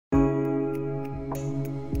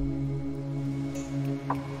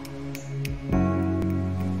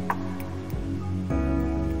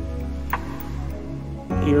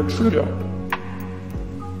Pierre Trudeau.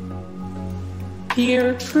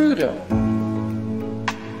 Pierre Trudeau.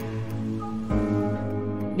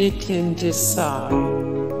 Mick Jagger.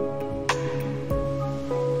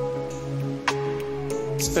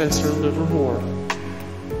 Spencer Livermore.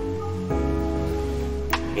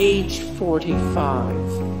 Age 45.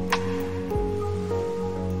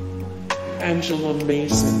 Angela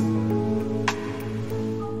Mason.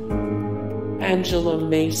 Angela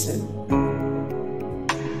Mason.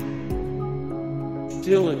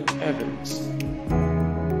 Dylan Evans.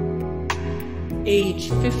 Age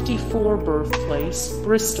 54, birthplace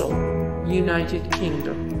Bristol, United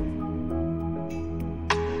Kingdom.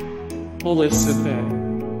 Melissa Bay.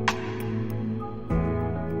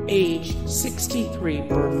 Age 63,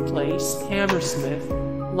 birthplace Hammersmith,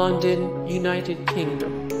 London, United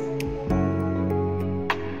Kingdom.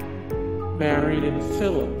 Marion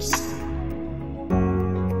Phillips.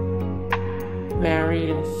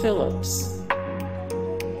 Marion Phillips.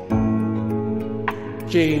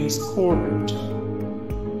 James Corbett.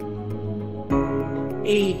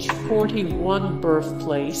 Age 41,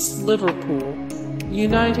 birthplace Liverpool,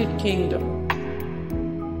 United Kingdom.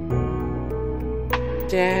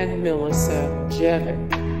 Dan Milicevic.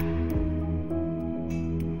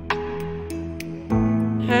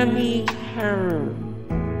 Hamid Haroun.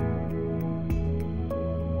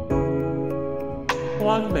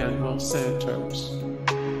 Juan Manuel Santos.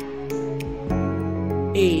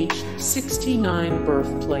 Age 69,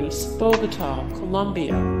 birthplace Bogota,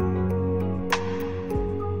 Colombia.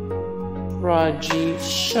 Rajiv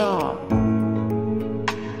Shah.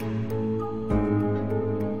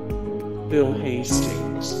 Bill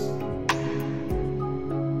Hastings.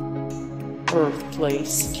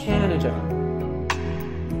 Birthplace Canada.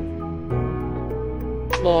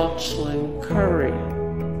 Lachlan Curry.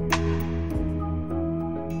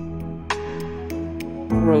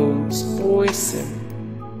 Rhodes Boyson.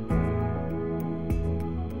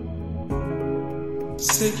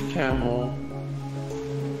 Sid Campbell.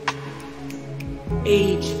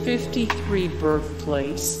 Age 53,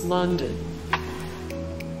 birthplace London.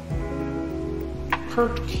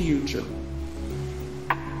 Kurt Kuger.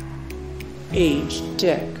 Age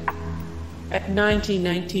Dec. At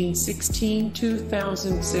 1916,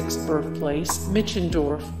 2006, birthplace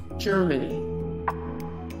Michendorf, Germany.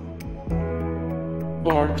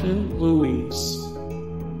 Barton Louise.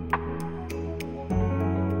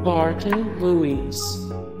 Barton Louise.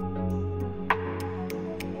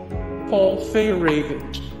 Paul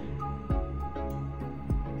Feyerabend.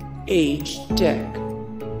 Age Dec.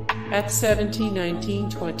 At 70,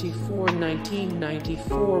 1924,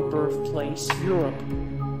 1994, birthplace Europe,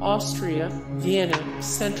 Austria, Vienna,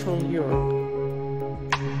 Central Europe.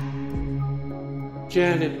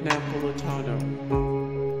 Janet Napolitano.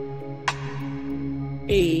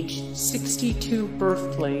 Age 62,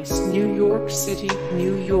 birthplace New York City,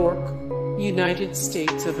 New York, United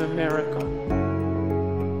States of America.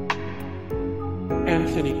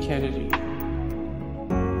 Anthony Kennedy.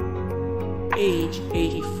 Age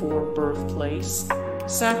 84, birthplace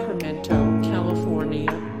Sacramento, California,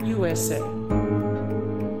 USA.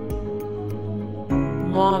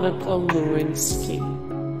 Monica Lewinsky.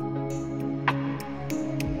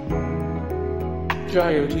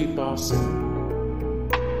 Jyoti Basu.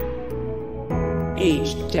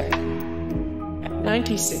 Age Dec. At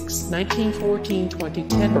 96, 1914,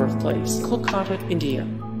 2010, birthplace Kolkata, India.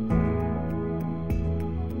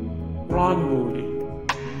 Ron Moody.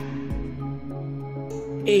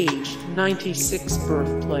 Age 96,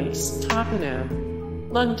 birthplace Tottenham,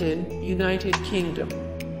 London, United Kingdom.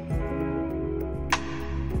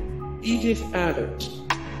 Edith Abbott.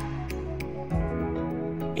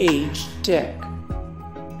 Age Dec.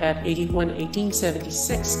 At 81,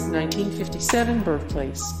 1876, 1957,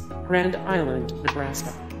 birthplace Grand Island,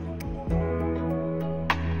 Nebraska.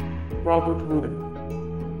 Robert Rubin.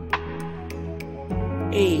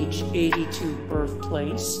 Age 82,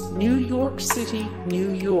 birthplace New York City,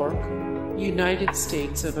 New York, United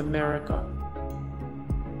States of America.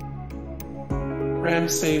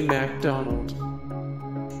 Ramsay MacDonald.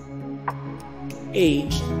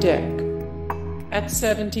 Age Dec. At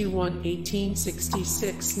 71,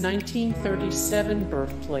 1866, 1937,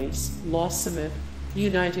 birthplace Lossiemouth,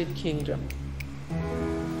 United Kingdom.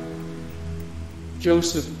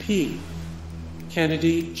 Joseph P.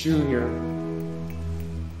 Kennedy, Jr.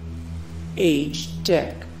 Age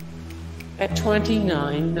Dec. At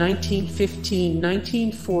 29, 1915,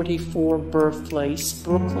 1944, birthplace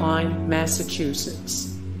Brookline,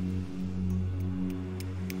 Massachusetts.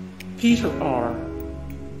 Peter R.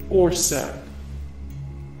 Orsak.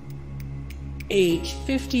 Age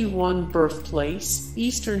 51, birthplace,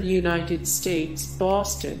 Eastern United States,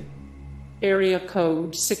 Boston. Area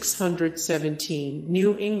code 617,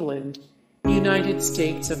 New England, United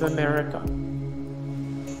States of America.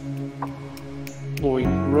 Lloyd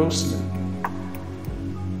Grossman.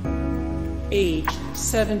 Age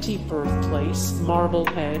 70, birthplace,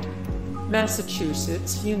 Marblehead,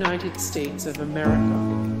 Massachusetts, United States of America.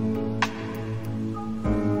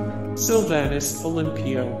 Sylvanus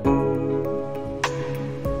Olympio.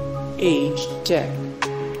 Age, Dec.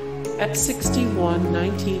 At 61,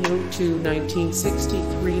 1902,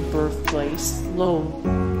 1963, birthplace,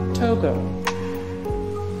 Lome, Togo.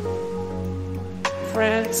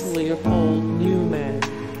 France, Leopold Newman.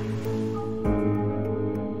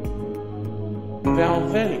 Val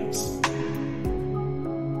Venis.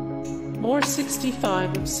 More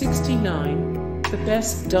 65 of 69, the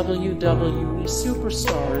best WWE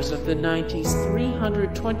superstars of the 90s,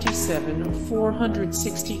 327 of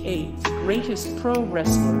 468, the greatest pro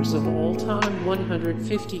wrestlers of all time,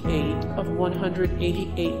 158 of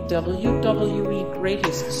 188, WWE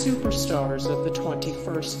greatest superstars of the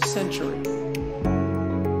 21st century.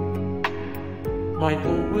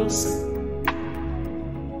 Michael Wilson.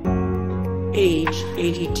 Age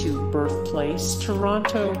 82, birthplace,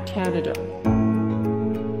 Toronto, Canada.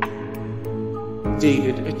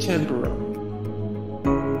 David Attenborough.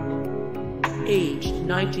 Age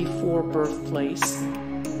 94, birthplace,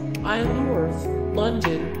 Isleworth,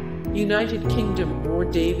 London, United Kingdom, or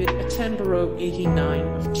David Attenborough. 89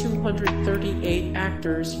 of 238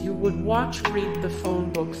 actors you would watch. Read the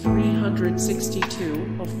phone book.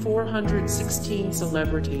 362 of 416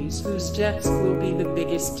 celebrities whose deaths will be the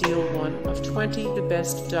biggest deal. 1 of 20 the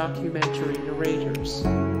best documentary narrators.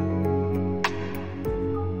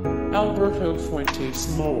 Alberto Fuentes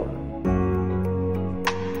Moore.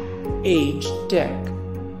 Age, Dec.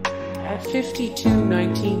 At 52,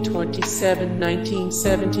 1927,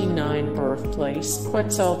 1979, birthplace,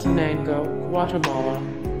 Quetzaltenango, Guatemala.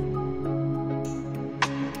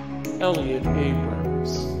 Elliot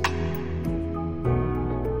Abrams.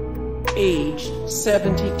 Age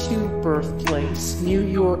 72, birthplace, New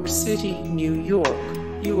York City, New York,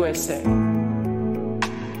 USA.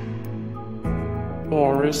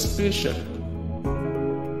 Morris Bishop.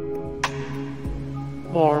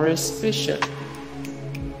 Morris Bishop.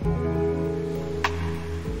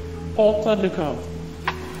 Paul Thundercombe.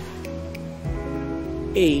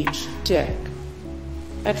 Age, Dec.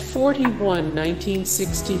 At 41,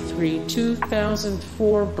 1963,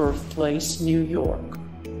 2004, birthplace, New York.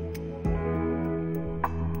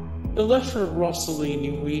 Elepher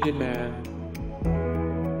Rossellini Wiedemann.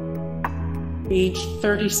 Age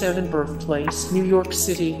 37, birthplace, New York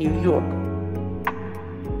City, New York.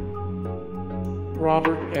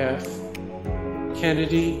 Robert F.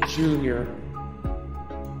 Kennedy, Jr.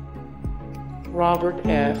 Robert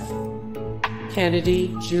F.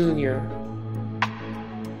 Kennedy, Jr.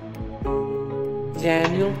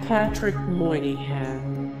 Daniel Patrick Moynihan.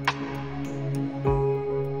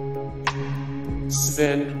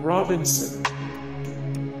 Sven Robinson.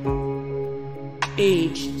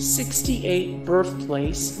 Age 68,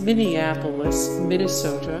 birthplace, Minneapolis,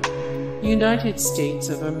 Minnesota, United States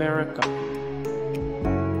of America.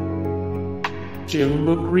 Jim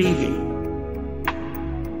McGreevey.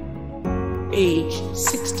 Age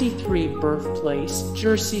 63, birthplace,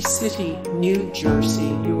 Jersey City, New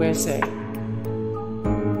Jersey, USA.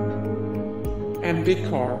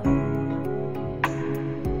 Ambedkar.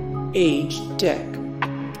 Age, Dec.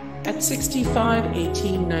 At 65,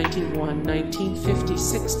 1891,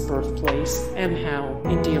 1956, birthplace, M. Howe,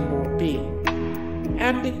 India Morbi.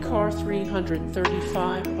 Ambedkar.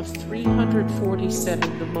 335 of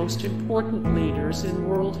 347, the most important leaders in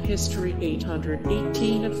world history.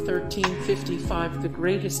 818 of 1355, the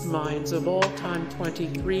greatest minds of all time.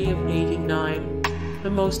 23 of 89, the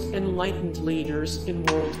most enlightened leaders in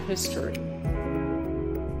world history.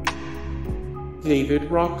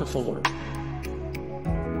 David Rockefeller.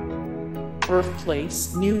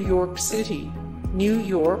 Birthplace, New York City, New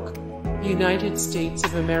York, United States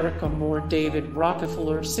of America. More David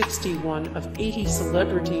Rockefeller. 61 of 80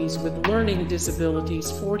 celebrities with learning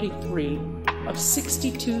disabilities. 43 of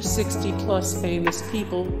 62 60-plus famous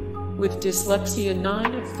people with dyslexia.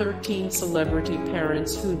 9 of 13 celebrity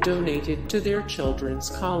parents who donated to their children's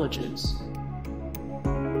colleges.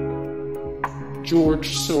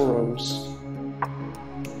 George Soros.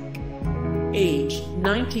 Age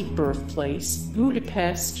 90, birthplace,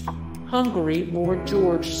 Budapest, Hungary, more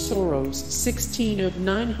George Soros, 16 of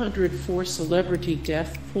 904 celebrity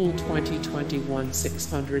death pool 2021,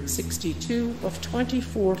 662 of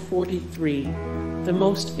 2443. The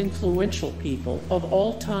most influential people of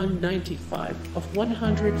all time, 95 of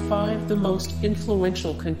 105. The most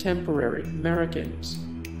influential contemporary Americans.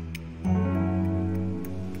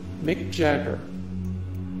 Mick Jagger.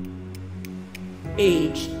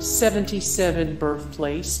 Age 77,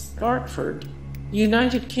 birthplace Dartford,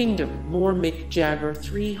 United Kingdom, more Mick Jagger,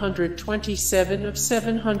 327 of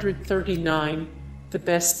 739. The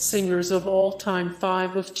best singers of all time,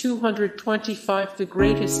 5 of 225. The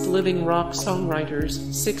greatest living rock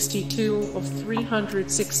songwriters, 62 of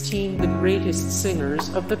 316. The greatest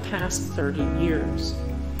singers of the past 30 years.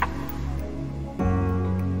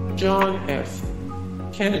 John F.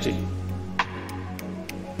 Kennedy.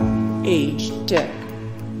 Age, Dec.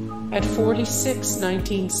 At 46,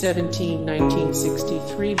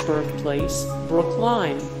 1917-1963. Birthplace,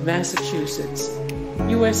 Brookline, Massachusetts,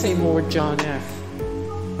 USA. More John F.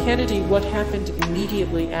 Kennedy. What happened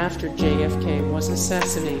immediately after JFK was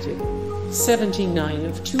assassinated? 79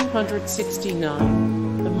 of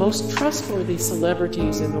 269. The most trustworthy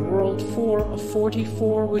celebrities in the world, 4 of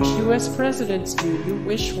 44. Which US presidents do you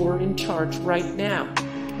wish were in charge right now?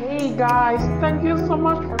 Hey guys, thank you so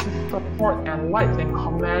much for the support and likes and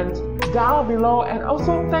comments down below, and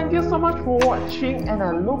also thank you so much for watching, and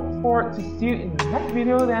I look forward to see you in the next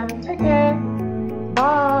video. Then take care,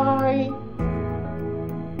 bye.